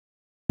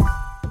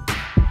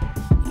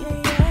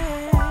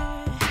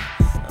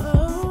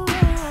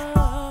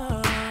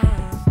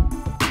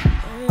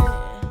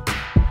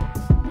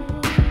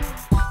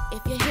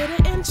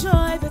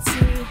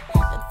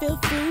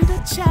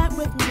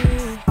with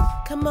me.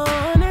 Come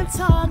on and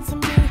talk to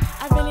me.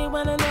 I really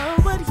wanna know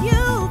what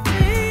you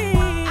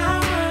think. I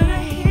wanna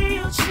hear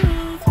your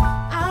truth.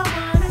 I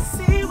wanna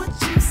see what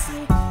you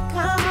see.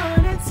 Come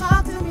on and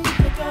talk to me.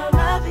 The girl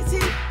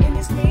Lovelyti in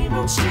these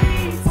Greenroom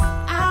streets.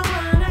 I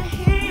wanna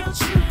hear your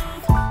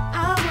truth.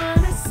 I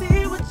wanna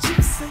see what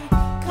you see.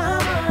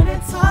 Come on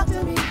and talk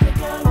to me. The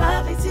girl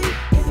Lovelyti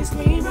in these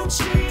Greenroom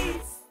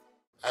streets.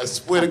 I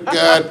swear to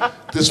God,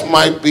 this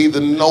might be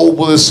the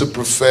noblest of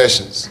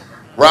professions.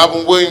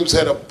 Robin Williams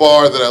had a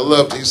bar that I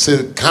loved. He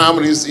said,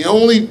 comedy is the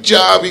only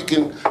job you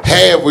can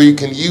have where you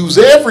can use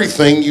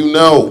everything you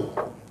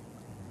know.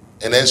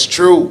 And that's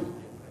true.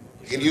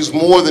 You can use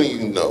more than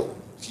you know.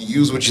 You can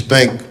use what you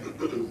think.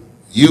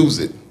 Use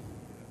it.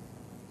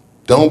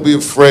 Don't be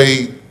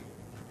afraid.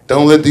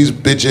 Don't let these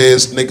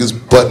bitch-ass niggas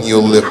button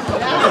your lip.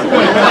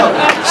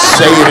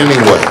 Say it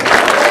anyway.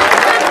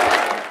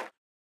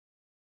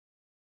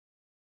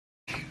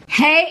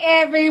 Hey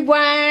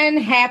everyone,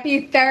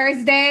 happy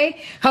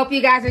Thursday. Hope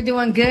you guys are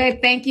doing good.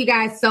 Thank you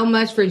guys so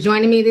much for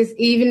joining me this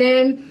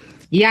evening.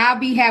 Y'all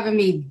be having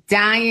me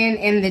dying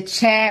in the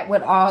chat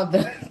with all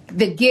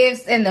the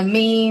gifts and the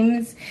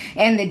memes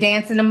and the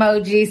dancing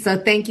emojis. So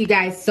thank you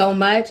guys so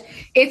much.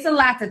 It's a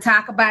lot to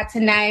talk about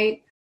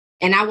tonight,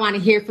 and I want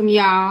to hear from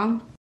y'all.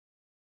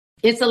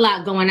 It's a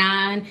lot going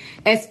on,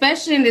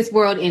 especially in this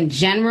world in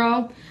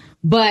general,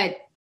 but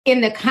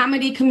in the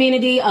comedy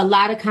community, a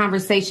lot of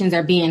conversations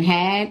are being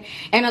had,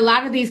 and a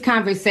lot of these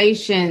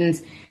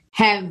conversations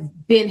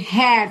have been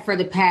had for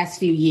the past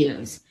few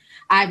years.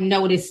 I've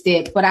noticed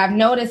it, but I've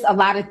noticed a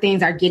lot of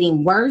things are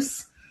getting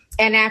worse.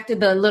 And after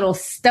the little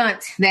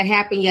stunt that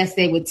happened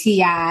yesterday with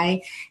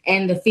T.I.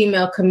 and the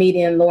female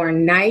comedian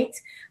Lauren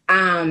Knight,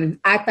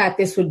 I thought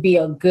this would be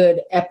a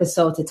good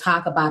episode to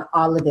talk about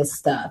all of this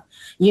stuff.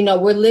 You know,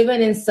 we're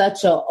living in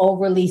such an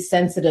overly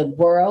sensitive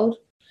world.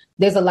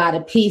 There's a lot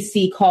of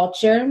PC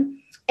culture.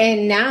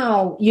 And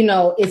now, you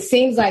know, it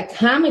seems like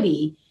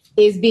comedy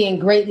is being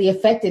greatly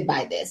affected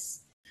by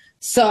this.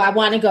 So I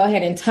want to go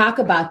ahead and talk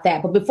about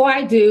that. But before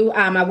I do,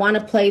 I want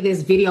to play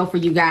this video for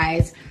you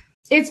guys.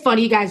 It's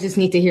funny. You guys just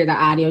need to hear the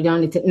audio. You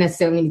don't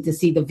necessarily need to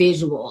see the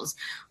visuals.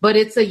 But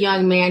it's a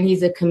young man.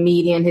 He's a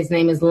comedian. His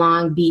name is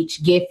Long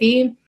Beach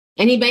Giffy.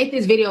 And he made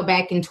this video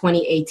back in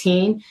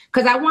 2018.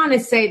 Because I want to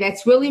say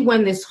that's really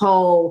when this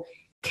whole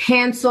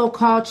cancel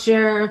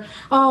culture,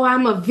 oh,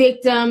 I'm a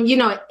victim. You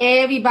know,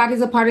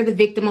 everybody's a part of the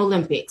victim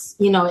Olympics.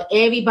 You know,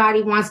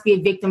 everybody wants to be a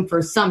victim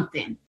for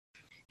something.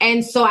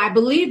 And so I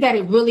believe that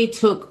it really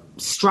took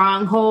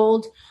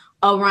stronghold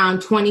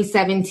around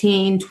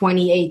 2017,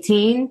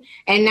 2018.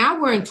 And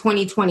now we're in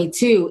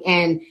 2022.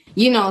 And,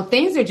 you know,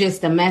 things are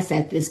just a mess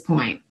at this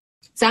point.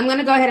 So I'm going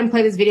to go ahead and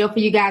play this video for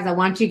you guys. I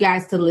want you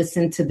guys to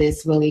listen to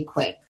this really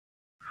quick.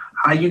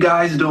 How you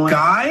guys doing?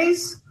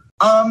 Guys?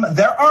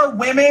 There are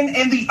women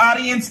in the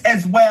audience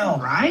as well.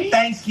 Right.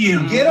 Thank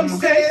you. Get them,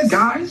 sis.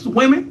 Guys,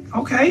 women.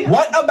 Okay.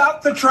 What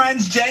about the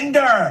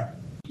transgender?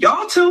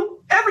 Y'all too.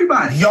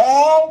 Everybody.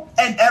 Y'all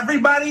and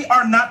everybody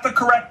are not the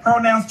correct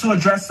pronouns to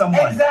address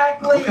someone.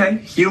 Exactly. Okay.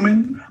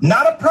 Human.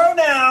 Not a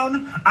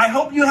pronoun. I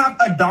hope you have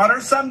a daughter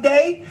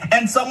someday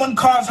and someone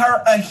calls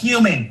her a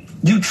human.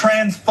 You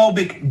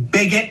transphobic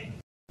bigot.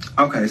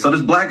 Okay, so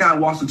this black guy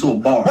walks into a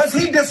bar. Was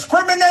he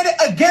discriminated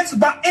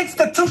against by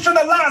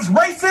institutionalized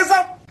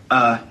racism?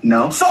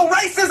 No. So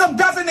racism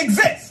doesn't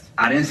exist?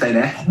 I didn't say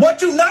that.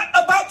 What you're not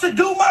about to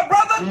do, my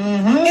brother,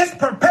 is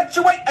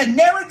perpetuate a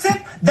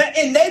narrative that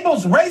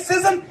enables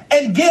racism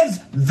and gives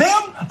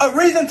them a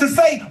reason to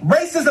say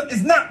racism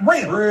is not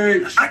real.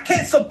 Rich. I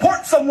can't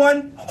support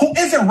someone who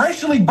isn't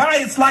racially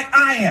biased like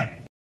I am.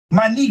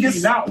 My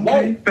niggas.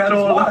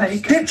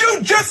 Did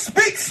you just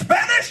speak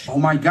Spanish? Oh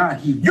my God.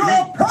 You're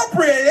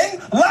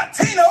appropriating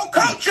Latino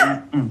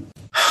culture.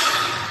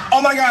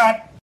 Oh my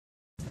God.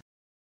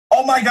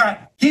 Oh my God,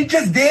 he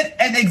just did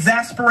an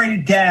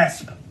exasperated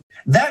gasp.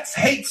 That's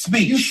hate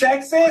speech. You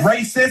sexist,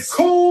 racist,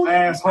 cool,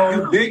 asshole,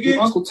 you bigot.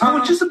 Uncle Tom. I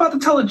was just about to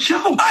tell a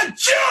joke. A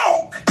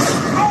joke?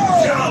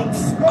 Oh,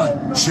 jokes.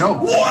 A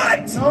joke?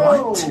 What?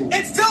 No. What?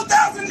 It's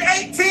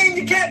 2018.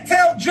 You can't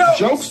tell jokes.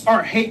 Jokes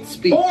are hate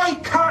speech.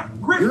 Boycott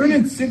Griffin. You're an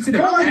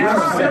insensitive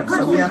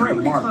asshole.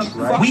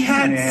 We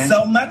had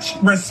so much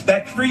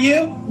respect for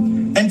you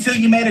until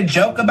you made a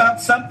joke about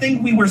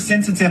something we were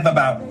sensitive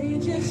about.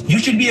 You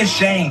should be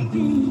ashamed.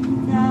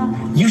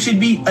 You should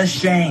be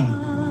ashamed.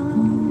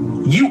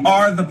 You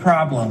are the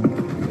problem.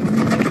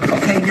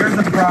 Okay, you're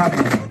the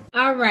problem.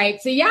 All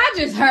right, so y'all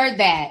just heard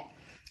that.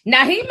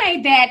 Now, he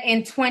made that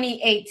in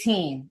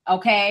 2018,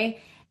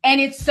 okay?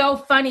 And it's so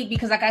funny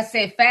because, like I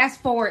said,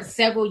 fast forward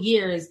several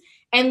years,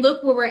 and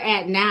look where we're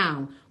at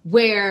now,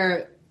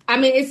 where, I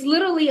mean, it's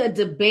literally a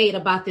debate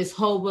about this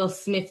whole Will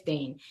Smith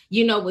thing.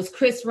 You know, was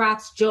Chris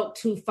Rock's joke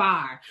too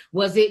far?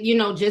 Was it, you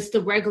know, just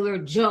a regular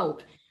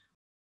joke?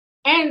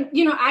 And,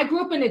 you know, I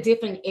grew up in a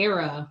different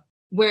era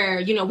where,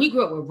 you know, we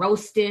grew up with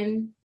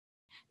roasting,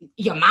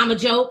 your mama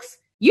jokes.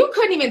 You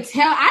couldn't even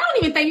tell. I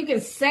don't even think you can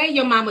say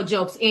your mama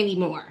jokes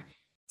anymore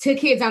to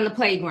kids on the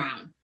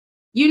playground,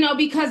 you know,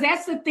 because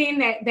that's the thing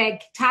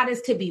that taught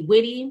us to be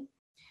witty,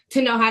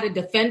 to know how to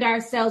defend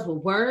ourselves with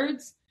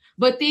words.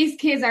 But these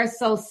kids are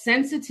so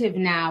sensitive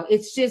now.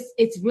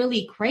 It's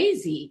really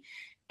crazy.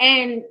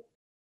 And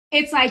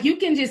it's like you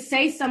can just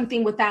say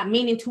something without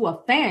meaning to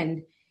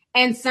offend,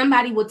 and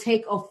somebody will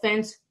take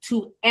offense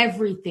to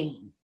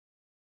everything.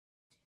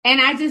 And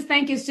I just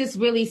think it's just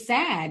really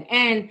sad.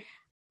 And,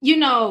 you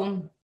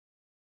know,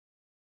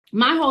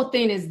 my whole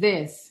thing is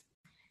this.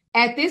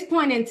 At this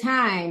point in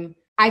time,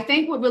 I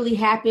think what really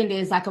happened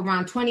is like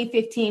around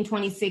 2015,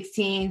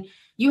 2016,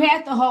 you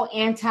had the whole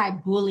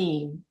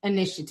anti-bullying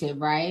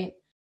initiative, right?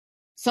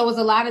 So it was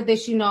a lot of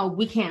this, you know,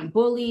 we can't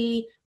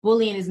bully.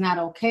 Bullying is not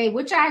okay,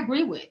 which I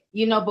agree with,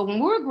 you know, but when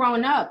we were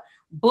growing up,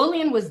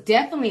 bullying was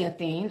definitely a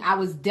thing. I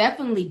was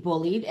definitely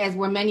bullied, as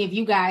were many of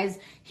you guys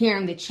here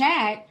in the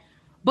chat,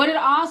 but it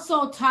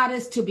also taught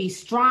us to be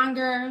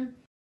stronger.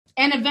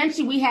 And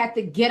eventually we had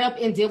to get up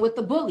and deal with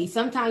the bully.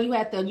 Sometimes you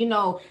had to, you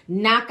know,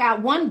 knock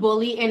out one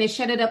bully and it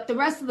shut up the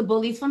rest of the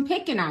bullies from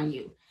picking on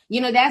you.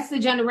 You know, that's the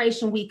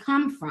generation we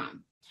come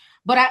from.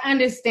 But I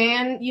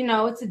understand, you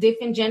know, it's a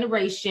different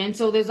generation.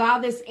 So there's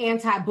all this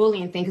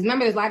anti-bullying thing. Because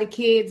remember, there's a lot of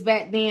kids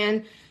back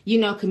then, you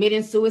know,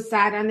 committing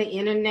suicide on the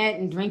internet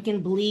and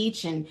drinking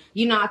bleach and,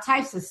 you know, all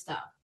types of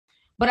stuff.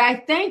 But I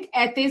think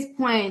at this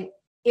point,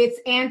 it's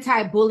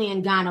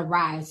anti-bullying gone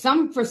awry.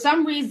 For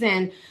some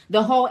reason,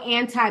 the whole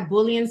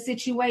anti-bullying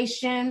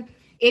situation,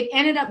 it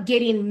ended up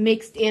getting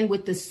mixed in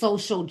with the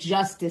social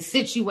justice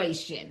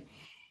situation.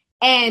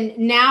 And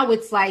now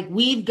it's like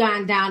we've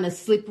gone down a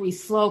slippery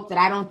slope that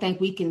I don't think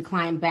we can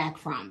climb back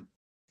from.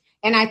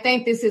 And I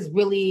think this is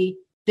really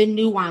the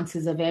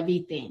nuances of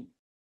everything.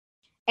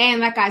 And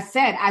like I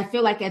said, I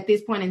feel like at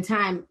this point in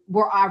time,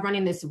 we're all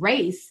running this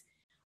race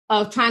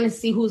of trying to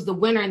see who's the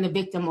winner in the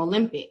Victim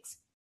Olympics.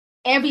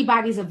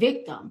 Everybody's a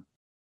victim.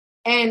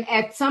 And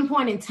at some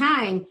point in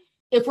time,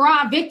 if we're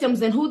all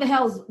victims, then who the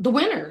hell's the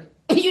winner?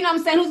 You know what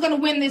I'm saying? Who's going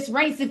to win this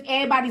race if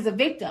everybody's a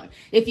victim?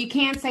 If you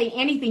can't say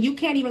anything, you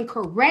can't even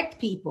correct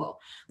people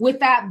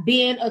without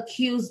being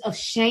accused of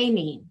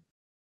shaming.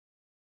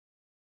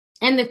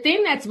 And the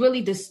thing that's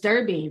really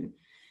disturbing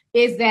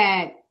is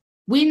that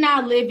we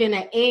now live in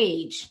an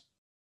age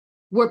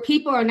where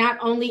people are not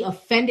only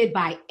offended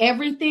by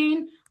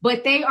everything,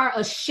 but they are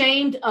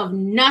ashamed of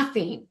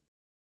nothing.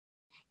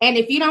 And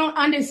if you don't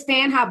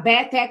understand how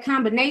bad that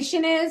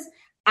combination is,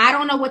 I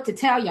don't know what to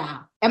tell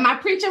y'all. Am I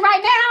preaching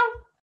right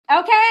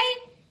now?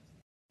 Okay?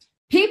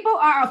 People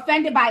are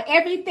offended by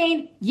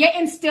everything, yet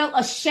and still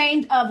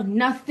ashamed of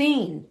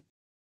nothing.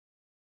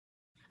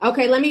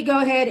 Okay, let me go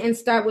ahead and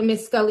start with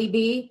Miss Scully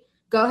B.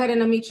 Go ahead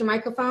and unmute your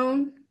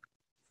microphone.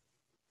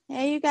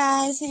 Hey, you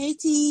guys. Hey,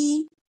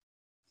 T.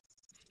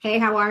 Hey,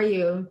 how are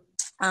you?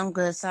 I'm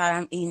good. Sorry,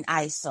 I'm eating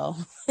ice, so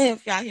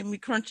if y'all hear me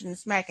crunching and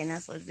smacking,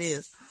 that's what it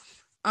is.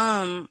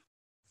 I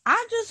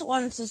just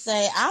wanted to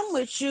say I'm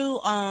with you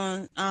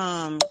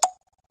on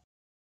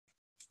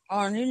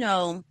you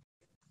know,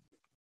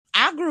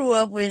 I grew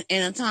up in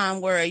a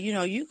time where, you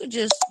know, you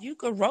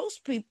could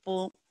roast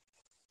people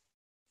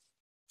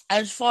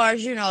as far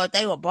as, you know, if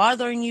they were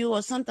bothering you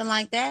or something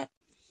like that.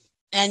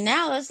 And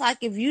now it's like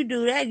if you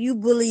do that, you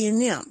bullying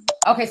them.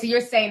 Okay, so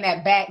you're saying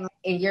that back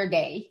in your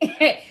day,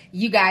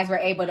 you guys were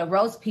able to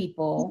roast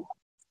people.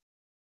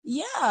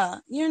 Yeah,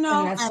 you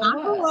know, and I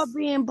grew up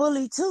being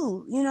bullied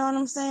too. You know what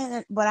I'm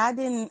saying? But I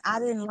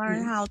didn't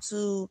learn how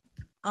to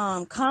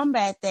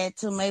combat that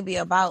till maybe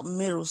about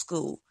middle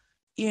school.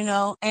 You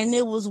know, and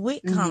it was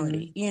with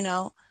comedy. You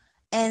know,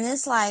 and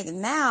it's like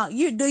now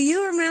do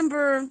you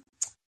remember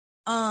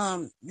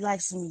like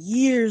some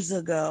years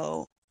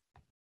ago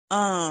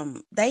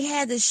they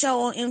had this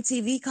show on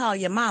MTV called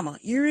Your Mama.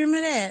 You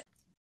remember that?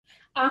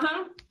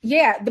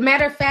 Yeah, the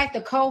matter of fact,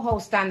 the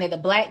co-host on there, the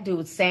black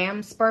dude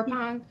Sam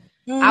Spurpon,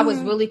 I was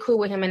really cool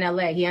with him in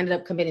LA. He ended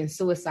up committing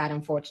suicide,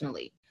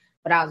 unfortunately,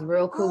 but I was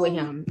real cool with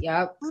him.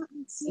 Yep.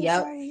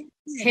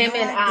 Him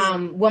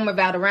and Wilmer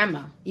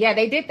Valderrama. Yeah,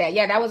 they did that.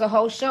 Yeah, that was a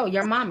whole show,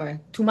 Your Mama,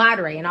 Tu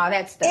Madre and all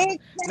that stuff.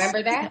 Exactly.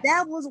 Remember that?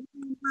 That was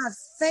one of my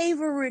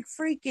favorite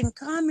freaking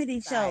comedy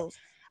shows.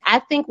 I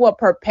think what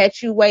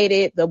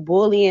perpetuated the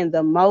bullying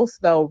the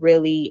most, though,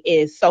 really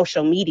is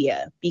social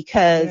media.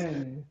 Because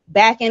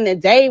back in the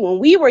day when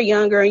we were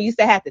younger and used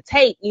to have to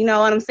tape, you know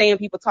what I'm saying,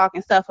 people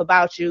talking stuff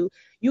about you,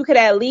 you could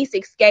at least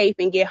escape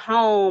and get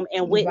home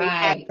and wouldn't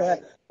have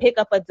to pick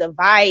up a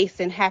device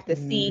and have to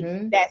see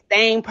that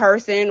same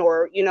person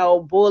or, you know,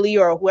 bully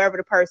or whoever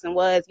the person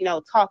was, you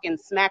know, talking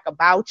smack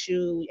about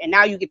you. And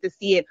now you get to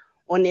see it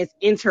on this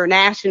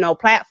international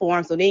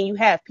platform. So then you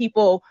have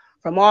people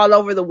from all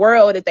over the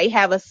world, if they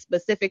have a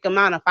specific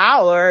amount of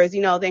followers,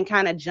 you know, then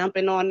kind of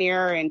jumping on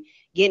there and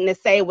getting to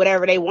say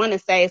whatever they want to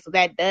say. So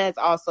that does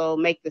also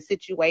make the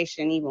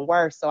situation even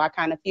worse. So I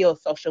kind of feel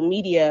social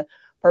media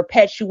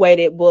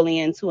perpetuated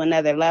bullying to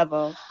another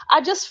level.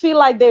 I just feel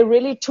like they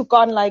really took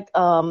on like,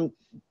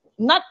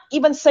 not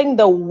even saying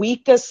the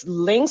weakest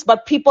links,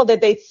 but people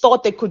that they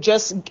thought they could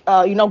just,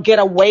 you know, get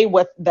away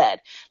with that.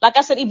 Like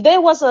I said, if there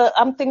was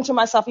I'm thinking to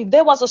myself, if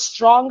there was a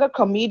stronger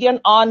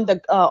comedian on the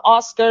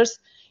Oscars,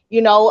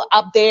 you know,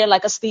 up there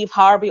like a Steve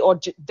Harvey or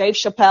Dave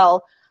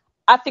Chappelle,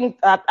 I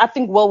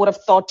think Will would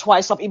have thought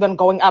twice of even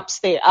going up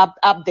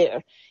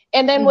there.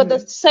 And then with the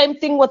same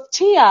thing with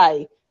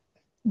T.I.,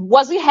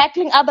 was he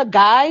heckling other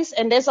guys?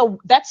 And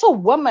that's a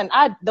woman.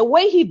 The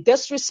way he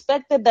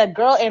disrespected that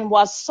girl and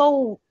was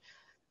so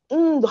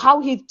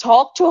how he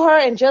talked to her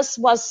and just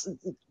was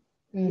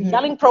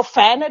yelling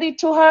profanity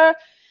to her.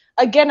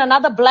 Again,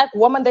 another black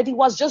woman that he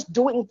was just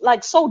doing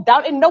like so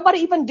down, and nobody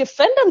even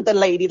defended the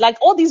lady. Like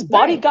all these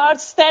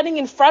bodyguards standing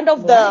in front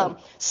of the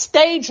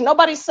stage,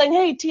 nobody's saying,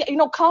 "Hey,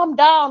 calm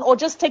down," or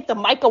just take the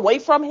mic away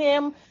from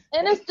him.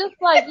 And it's just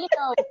like,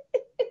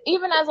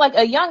 even as like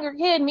a younger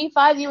kid, me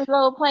 5 years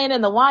old playing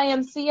in the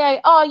YMCA,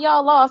 oh,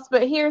 y'all lost,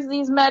 but here's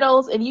these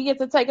medals, and you get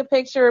to take a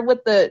picture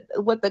with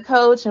the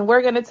coach, and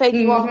we're gonna take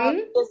you all out to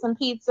get some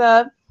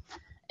pizza.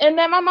 And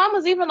then my mom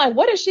was even like,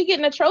 "What is she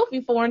getting a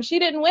trophy for?" And she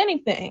didn't win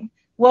anything.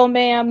 Well,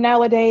 ma'am,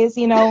 nowadays,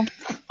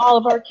 all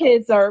of our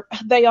kids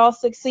they all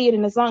succeed,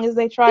 and as long as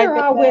they try, they're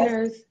all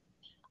winners.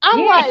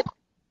 I'm like,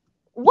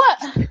 what?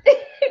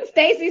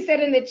 Stacy said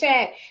in the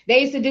chat, they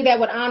used to do that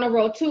with honor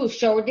roll too.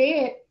 Sure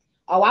did.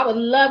 Oh, I would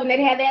love when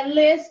they'd have that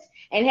list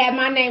and have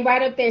my name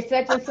right up there,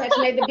 such and such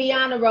made the be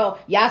honor roll.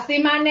 Y'all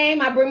see my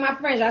name? I bring my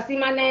friends. Y'all see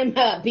my name?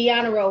 Be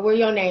honor roll. Where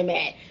your name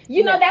at?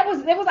 That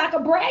was like a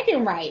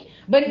bragging right.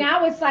 But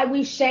now it's like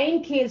we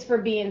shame kids for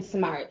being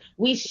smart.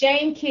 We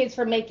shame kids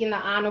for making the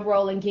honor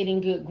roll and getting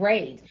good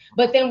grades.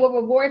 But then we'll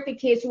reward the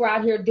kids who are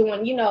out here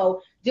doing,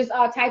 just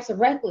all types of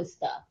reckless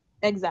stuff.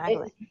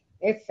 Exactly.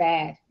 It's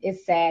sad.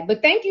 It's sad.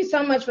 But thank you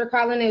so much for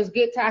calling. It was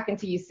good talking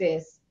to you,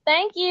 sis.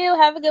 Thank you.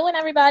 Have a good one,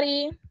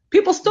 everybody.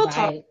 People still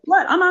talk.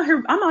 What? I'm out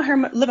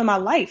here living my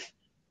life.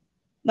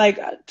 Like,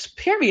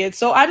 period.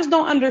 So I just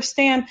don't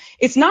understand.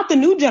 It's not the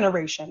new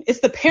generation. It's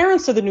the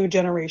parents of the new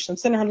generation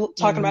sitting here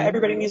talking about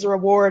everybody needs a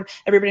reward,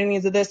 everybody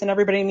needs a this, and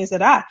everybody needs a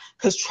that.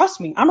 Because trust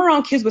me, I'm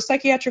around kids with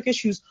psychiatric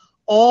issues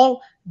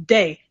all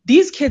day.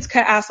 These kids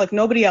can ask like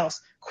nobody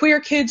else. Queer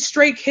kids,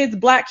 straight kids,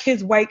 black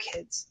kids, white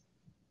kids.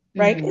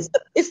 Right?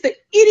 It's the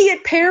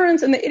idiot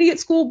parents and the idiot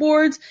school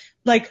boards.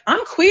 Like,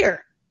 I'm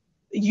queer.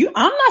 I'm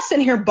not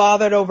sitting here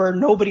bothered over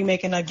nobody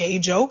making a gay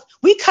joke.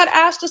 We cut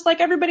ass just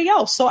like everybody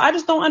else. So I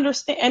just don't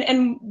understand.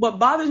 And what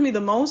bothers me the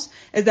most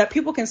is that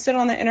people can sit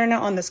on the internet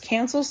on this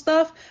cancel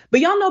stuff, but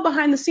y'all know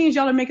behind the scenes,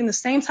 y'all are making the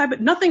same type of,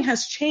 nothing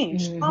has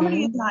changed.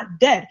 Comedy is not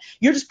dead.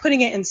 You're just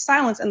putting it in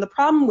silence. And the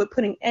problem with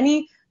putting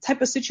any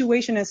type of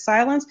situation in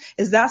silence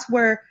is that's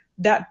where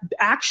that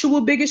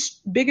actual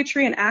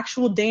bigotry and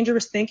actual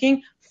dangerous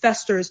thinking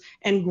festers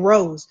and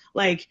grows.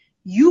 Like,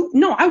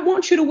 I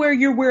want you to wear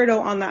your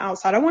weirdo on the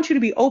outside. I want you to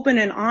be open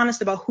and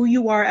honest about who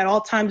you are at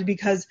all times,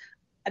 because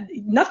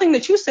nothing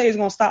that you say is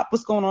going to stop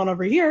what's going on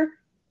over here.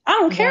 I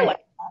don't care like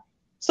that.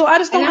 So I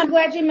just don't. And I'm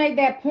glad you made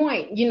that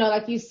point.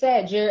 Like you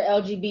said, you're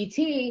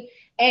LGBT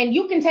and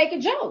you can take a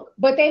joke,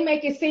 but they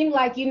make it seem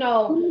like,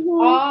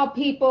 all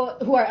people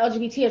who are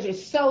LGBT are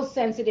just so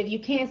sensitive. You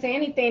can't say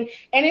anything.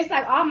 And it's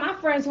like all my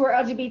friends who are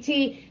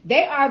LGBT,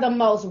 they are the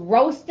most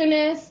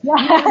roastingest.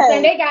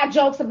 And they got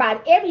jokes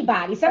about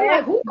everybody. So I'm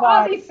like, who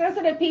are these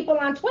sensitive people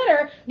on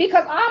Twitter?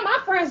 Because all my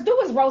friends do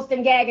is roast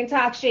and gag and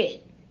talk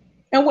shit.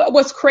 And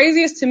what's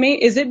craziest to me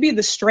is it be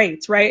the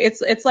straights, right?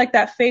 It's like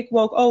that fake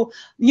woke,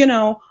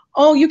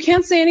 you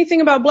can't say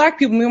anything about black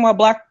people. Meanwhile,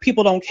 black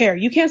people don't care.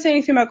 You can't say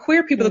anything about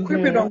queer people. The queer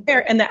people don't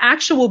care. And the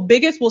actual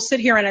bigots will sit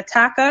here and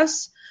attack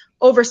us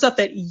over stuff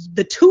that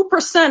the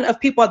 2% of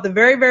people at the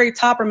very, very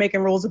top are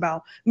making rules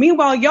about.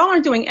 Meanwhile, y'all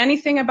aren't doing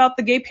anything about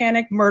the gay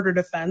panic murder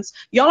defense.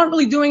 Y'all aren't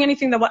really doing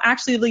anything that will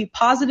actually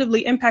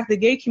positively impact the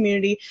gay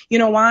community. You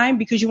know why?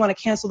 Because you want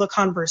to cancel the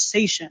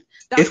conversation.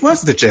 It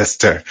was the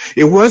jester.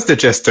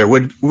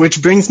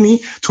 Which brings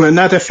me to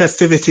another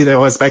festivity that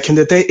was back in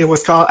the day. It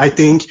was called, I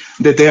think,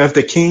 the Day of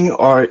the King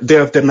or Day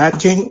of the Mad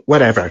King,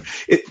 whatever.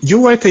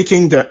 You were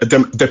taking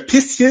the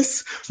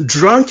pissiest,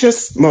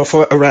 drunkest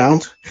mofo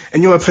around,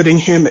 and you were putting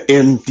him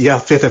in the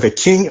outfit of a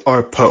king or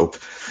a pope.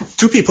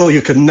 Two people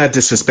you could not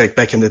disrespect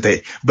back in the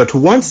day. But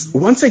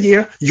once a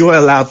year, you were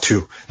allowed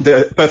to.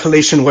 The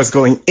population was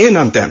going in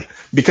on them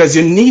because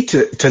you need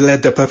to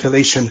let the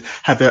population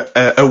have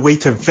a way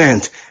to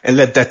vent and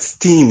let that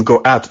steam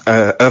go out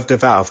of the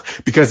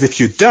valve. Because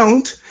if you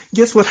don't,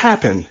 guess what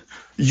happened?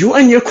 You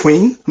and your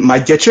queen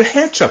might get your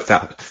head chopped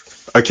out.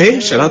 Okay?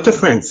 Shout out to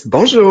France.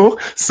 Bonjour.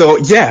 So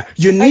yeah,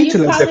 you need to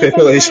let the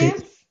population.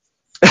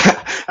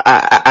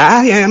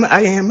 I am.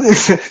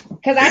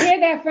 Because I hear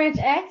that French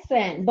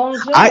accent.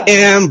 Bonjour. I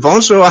am.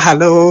 Bonjour.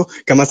 Hello.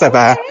 Comment ça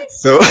va?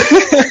 So.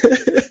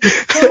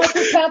 Comment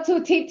tu parles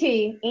tout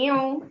titi?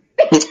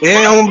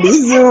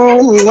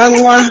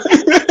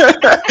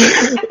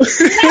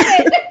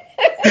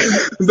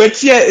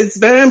 But yeah, it's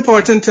very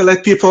important to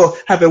let people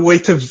have a way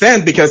to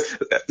vent because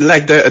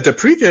like the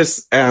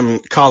previous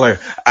caller,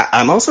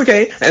 I'm also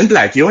gay and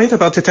black. You ain't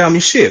about to tell me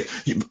shit.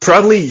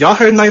 Probably y'all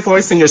heard my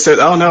voice and you said,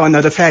 oh no,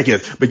 another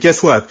faggot. But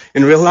guess what?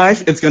 In real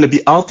life, it's going to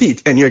be all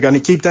teeth and you're going to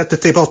keep that the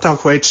table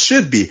talk where it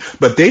should be.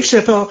 But Dave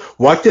Chappelle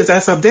walked his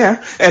ass up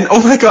there and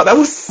oh my God, I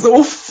was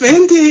so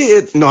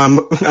offended. No,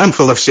 I'm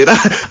full of shit.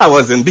 I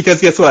wasn't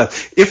because guess what?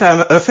 If I'm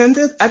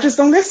offended, I just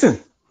don't listen.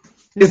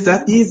 It's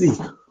that easy.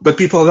 But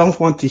people don't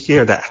want to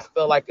hear that. I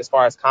feel like as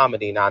far as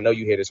comedy, now I know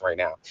you hear this right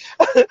now.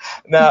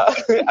 Now,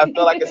 I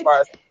feel like as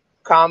far as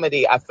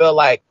comedy, I feel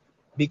like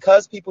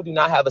because people do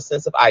not have a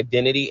sense of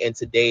identity in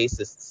today's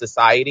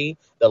society,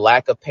 the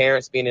lack of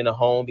parents being in the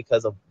home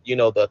because of,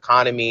 the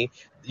economy,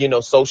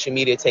 social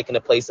media taking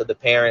the place of the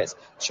parents,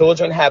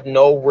 children have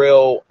no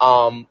real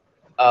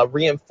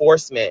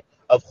reinforcement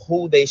of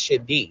who they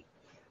should be.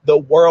 The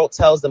world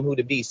tells them who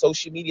to be.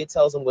 Social media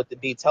tells them what to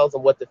be, tells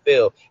them what to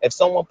feel. If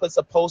someone puts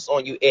a post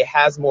on you, it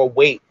has more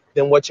weight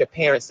than what your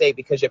parents say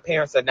because your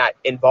parents are not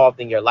involved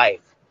in your life.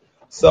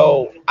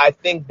 So I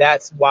think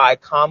that's why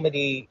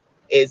comedy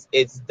is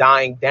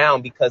dying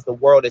down, because the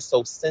world is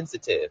so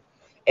sensitive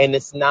and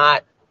it's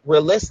not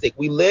realistic.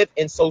 We live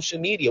in social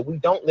media. We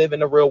don't live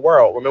in the real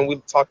world. Remember, we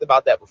talked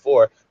about that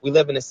before. We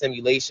live in a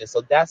simulation.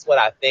 So that's what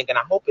I think. And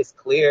I hope it's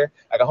clear.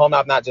 Like, I hope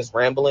I'm not just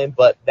rambling,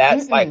 but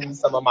that's like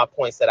some of my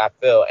points that I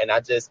feel. And I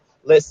just,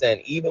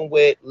 listen, even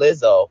with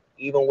Lizzo,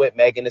 even with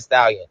Megan Thee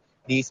Stallion,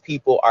 these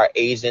people are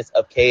agents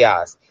of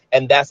chaos.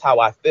 And that's how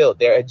I feel.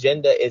 Their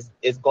agenda is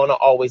going to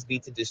always be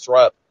to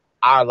disrupt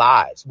our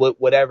lives with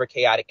whatever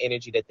chaotic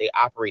energy that they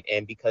operate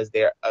in, because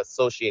they're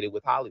associated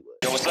with Hollywood.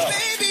 Yo, what's up?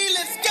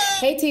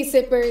 Hey, Tea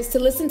Sippers. To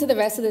listen to the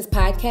rest of this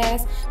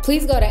podcast,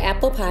 please go to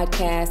Apple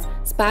Podcasts,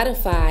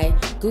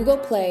 Spotify, Google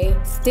Play,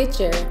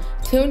 Stitcher,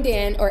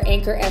 TuneIn, or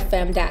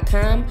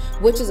AnchorFM.com,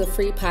 which is a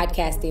free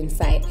podcasting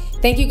site.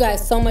 Thank you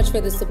guys so much for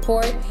the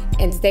support,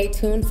 and stay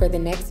tuned for the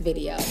next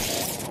video.